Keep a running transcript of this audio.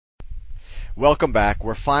Welcome back.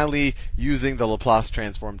 We're finally using the Laplace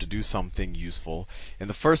transform to do something useful. In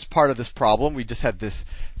the first part of this problem, we just had this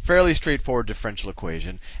fairly straightforward differential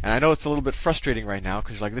equation. And I know it's a little bit frustrating right now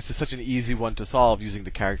because you're like, this is such an easy one to solve using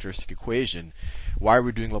the characteristic equation. Why are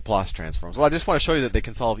we doing Laplace transforms? Well, I just want to show you that they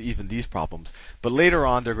can solve even these problems. But later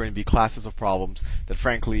on, there are going to be classes of problems that,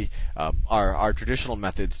 frankly, our traditional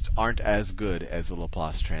methods aren't as good as the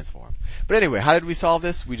Laplace transform. But anyway, how did we solve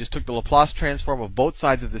this? We just took the Laplace transform of both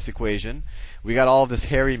sides of this equation. We got all of this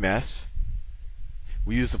hairy mess.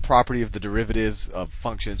 We used the property of the derivatives of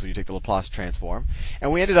functions when you take the Laplace transform.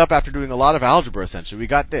 And we ended up, after doing a lot of algebra, essentially, we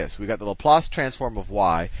got this. We got the Laplace transform of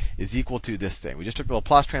y is equal to this thing. We just took the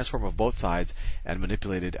Laplace transform of both sides and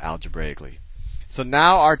manipulated algebraically. So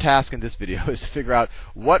now our task in this video is to figure out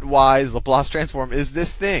what y's Laplace transform is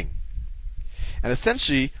this thing. And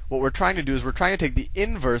essentially, what we're trying to do is we're trying to take the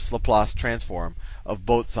inverse Laplace transform of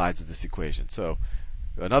both sides of this equation. So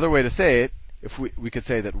another way to say it, if we could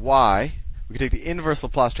say that y, we could take the inverse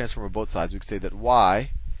Laplace transform of both sides. We could say that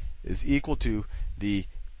y is equal to the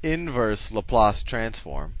inverse Laplace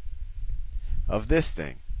transform of this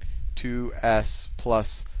thing, 2s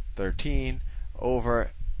plus 13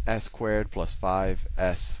 over s squared plus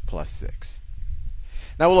 5s plus 6.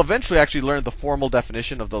 Now we'll eventually actually learn the formal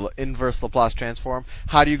definition of the inverse Laplace transform.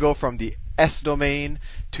 How do you go from the s domain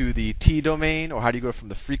to the t domain, or how do you go from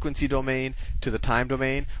the frequency domain to the time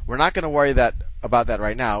domain? We're not going to worry about that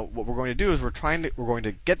right now. What we're going to do is we're going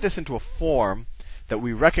to get this into a form that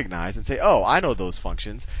we recognize and say, oh, I know those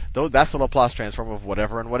functions. That's the Laplace transform of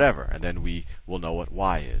whatever and whatever, and then we will know what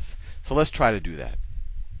y is. So let's try to do that.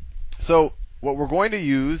 So what we're going to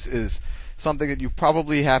use is something that you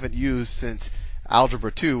probably haven't used since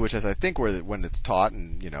Algebra 2, which is I think when it's taught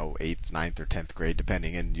in 8th, 9th, or 10th grade,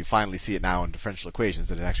 depending, and you finally see it now in differential equations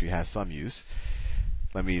that it actually has some use.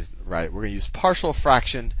 Let me write it. We're going to use partial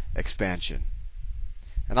fraction expansion.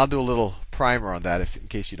 And I'll do a little primer on that in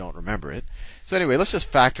case you don't remember it. So anyway, let's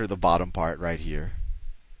just factor the bottom part right here.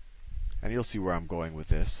 And you'll see where I'm going with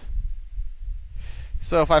this.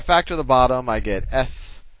 So if I factor the bottom, I get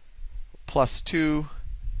s plus 2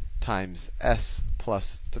 times s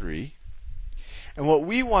plus 3. And what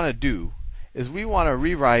we want to do is we want to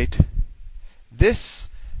rewrite this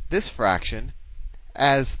fraction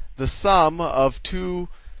as the sum of two,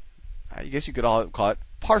 I guess you could call it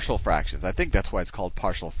partial fractions. I think that's why it's called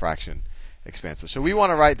partial fraction expansion. So we want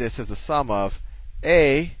to write this as the sum of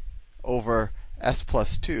a over s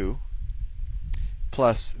plus 2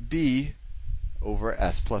 plus b over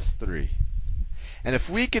s plus 3. And if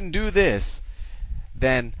we can do this,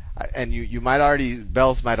 then and you might already,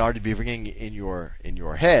 bells might already be ringing in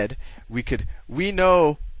your head. We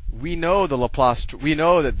know the Laplace. We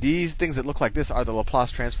know that these things that look like this are the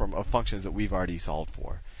Laplace transform of functions that we've already solved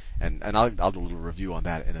for. And I'll do a little review on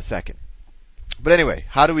that in a second. But anyway,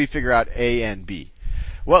 how do we figure out a and b?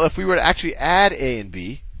 Well, if we were to actually add a and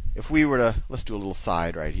b, if we were to, let's do a little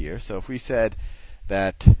side right here. So if we said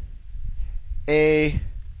that a,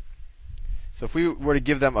 so if we were to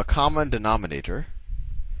give them a common denominator,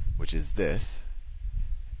 which is this,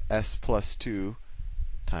 s plus 2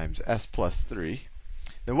 times s plus 3,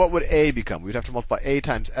 then what would a become? We'd have to multiply a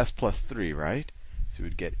times s plus 3, right? So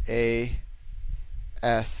we'd get a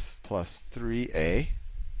s plus 3a,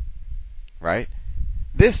 right?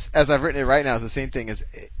 This, as I've written it right now, is the same thing as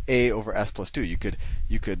a over s plus 2. You could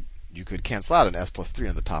cancel out an s plus 3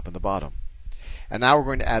 on the top and the bottom. And now we're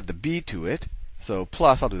going to add the b to it. So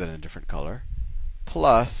plus, I'll do that in a different color,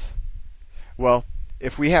 plus, well,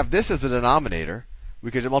 if we have this as the denominator, we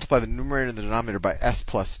could multiply the numerator and the denominator by s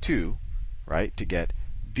plus 2, right, to get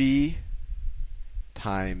b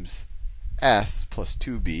times s plus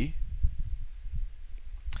 2b.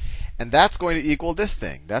 And that's going to equal this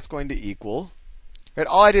thing. That's going to equal, right,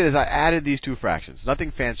 all I did is I added these two fractions. Nothing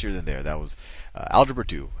fancier than there. That was Algebra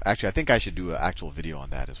 2. Actually, I think I should do an actual video on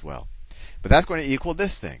that as well. But that's going to equal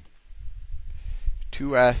this thing.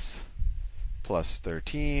 2s plus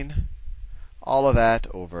 13. All of that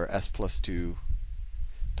over s plus 2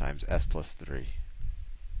 times s plus 3.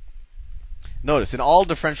 Notice, in all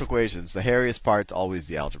differential equations, the hairiest part's always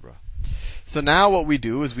the algebra. So now what we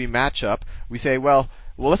do is we match up. We say, well,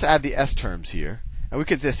 let's add the s terms here. And we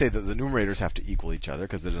could just say that the numerators have to equal each other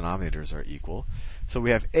because the denominators are equal. So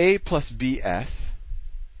we have a plus bs,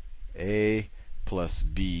 a plus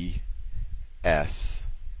bs,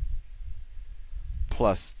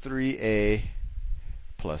 plus 3a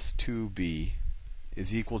plus 2b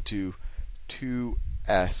is equal to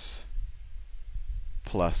 2s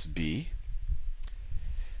plus b.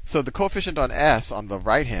 So the coefficient on s on the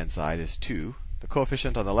right-hand side is 2. The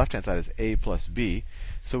coefficient on the left-hand side is a plus b.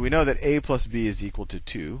 So we know that a plus b is equal to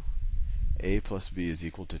 2. a plus b is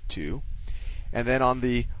equal to 2. And then on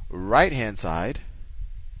the right-hand side,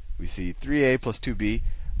 we see 3a plus 2b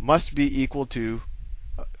must be equal to,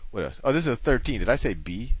 what else? Oh, this is a 13. Did I say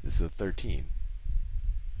b? This is a 13.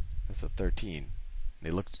 That's a 13.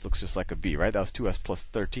 It looks just like a b, right? That was 2s plus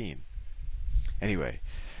 13. Anyway,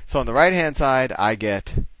 so on the right-hand side, I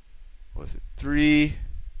get, what was it,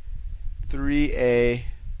 3a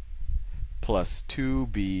plus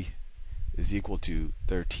 2b is equal to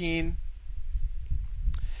 13.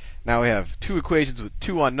 Now we have two equations with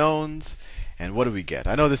two unknowns, and what do we get?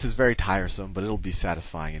 I know this is very tiresome, but it'll be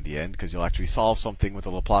satisfying in the end because you'll actually solve something with a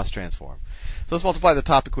Laplace transform. So let's multiply the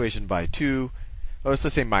top equation by 2. Or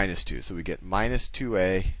let's say minus 2. So we get minus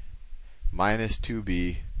 2a minus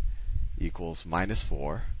 2b equals minus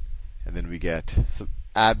 4. And then we get, so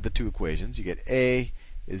add the two equations. You get a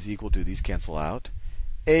is equal to, these cancel out.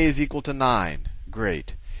 A is equal to 9.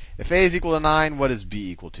 Great. If a is equal to 9, what is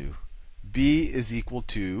b equal to? B is equal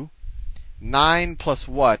to 9 plus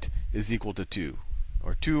what is equal to 2?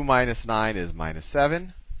 Or 2 minus 9 is minus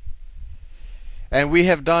 7. And we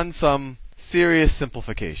have done some serious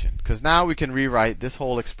simplification, because now we can rewrite this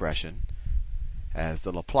whole expression as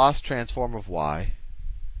the Laplace transform of y.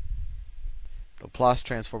 Laplace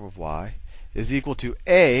transform of y is equal to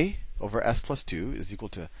a over s plus 2 is equal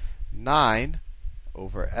to 9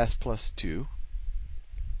 over s plus 2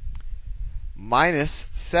 minus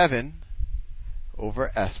 7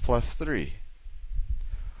 over s plus 3.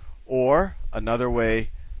 Or another way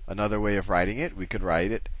of writing it, we could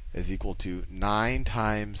write it as equal to 9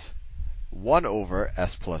 times 1 over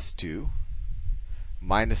s plus 2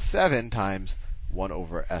 minus 7 times 1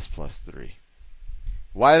 over s plus 3.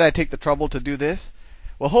 Why did I take the trouble to do this?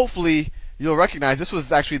 Well, hopefully you'll recognize this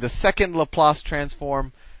was actually the second Laplace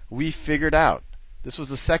transform we figured out. This was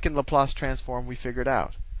the second Laplace transform we figured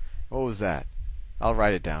out. What was that? I'll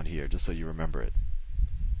write it down here just so you remember it.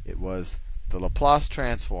 It was the Laplace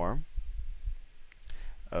transform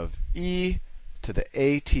of e to the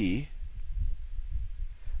at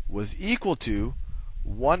was equal to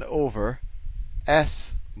 1 over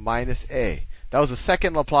s minus a. That was the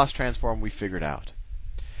second Laplace transform we figured out.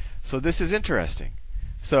 So this is interesting.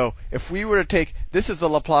 So if we were to take, this is the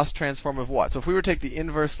Laplace transform of what? So if we were to take the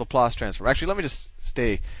inverse Laplace transform, actually let me just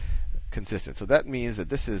stay consistent. So that means that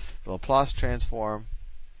this is the Laplace transform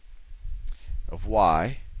of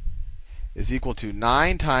y is equal to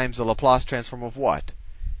 9 times the Laplace transform of what?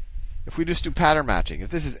 If we just do pattern matching, if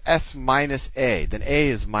this is s minus a, then a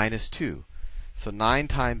is minus 2. So 9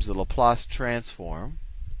 times the Laplace transform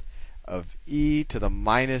of e to the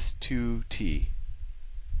minus 2t.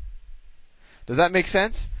 Does that make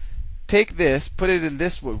sense? Take this, put it in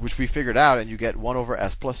this, which we figured out, and you get 1 over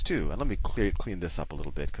s plus 2. And let me clean this up a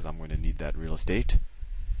little bit, because I'm going to need that real estate.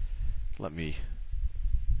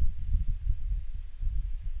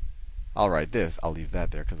 I'll write this. I'll leave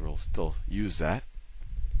that there, because we'll still use that.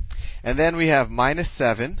 And then we have minus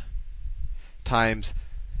 7 times,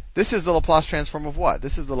 this is the Laplace transform of what?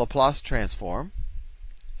 This is the Laplace transform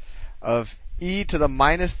of e to the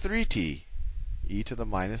minus 3t. E to the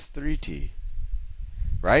minus 3t.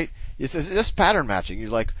 Right? It's just pattern matching. You're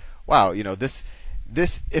like, wow, this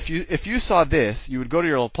if you saw this, you would go to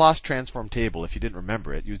your Laplace transform table if you didn't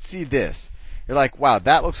remember it. You'd see this. You're like, wow,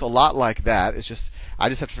 that looks a lot like that. It's just, I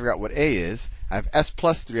just have to figure out what a is. I have s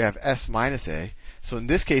plus 3, I have s minus a. So in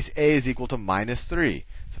this case, a is equal to minus 3.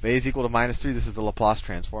 So if a is equal to minus 3, this is the Laplace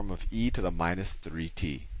transform of e to the minus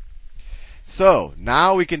 3t. So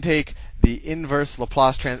now we can take the inverse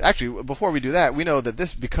Laplace transform. Actually, before we do that, we know that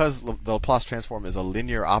this, because the Laplace transform is a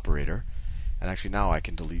linear operator, and actually now I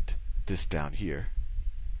can delete this down here.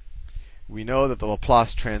 We know that the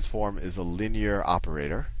Laplace transform is a linear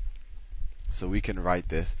operator. So we can write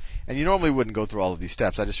this. And you normally wouldn't go through all of these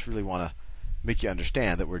steps. I just really want to make you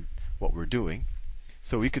understand that what we're doing.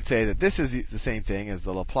 So we could say that this is the same thing as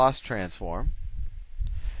the Laplace transform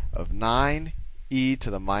of 9e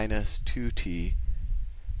to the minus 2t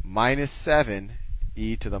minus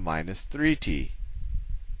 7e to the minus 3t.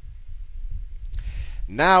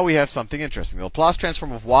 Now we have something interesting. The Laplace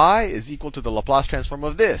transform of y is equal to the Laplace transform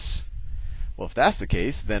of this. Well, if that's the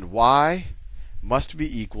case, then y must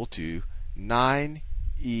be equal to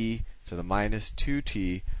 9e to the minus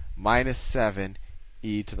 2t minus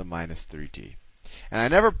 7e to the minus 3t. And I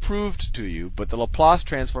never proved to you, but the Laplace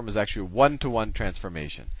transform is actually a one-to-one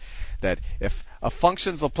transformation. That if a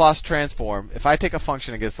function's Laplace transform, if I take a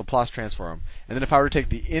function and get its Laplace transform, and then if I were to take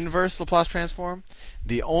the inverse Laplace transform,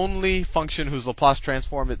 the only function whose Laplace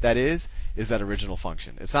transform that is that original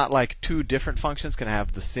function. It's not like two different functions can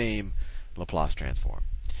have the same Laplace transform.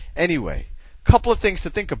 Anyway, a couple of things to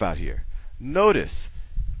think about here. Notice,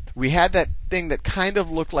 we had that thing that kind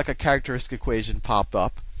of looked like a characteristic equation pop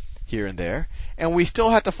up here and there, and we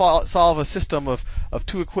still had to solve a system of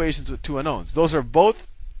two equations with two unknowns. Those are both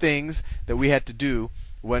things that we had to do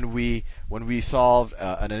when we solved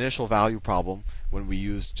an initial value problem, when we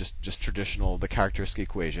used just traditional the characteristic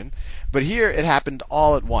equation. But here it happened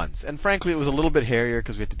all at once, and frankly it was a little bit hairier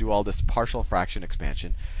because we had to do all this partial fraction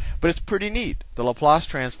expansion. But it's pretty neat. The Laplace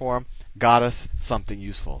transform got us something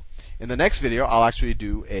useful. In the next video, I'll actually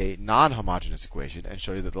do a non-homogeneous equation and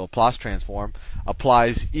show you that the Laplace transform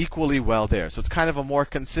applies equally well there. So it's kind of a more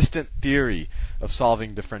consistent theory of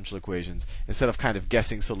solving differential equations instead of kind of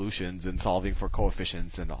guessing solutions and solving for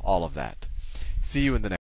coefficients and all of that. See you in the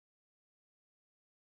next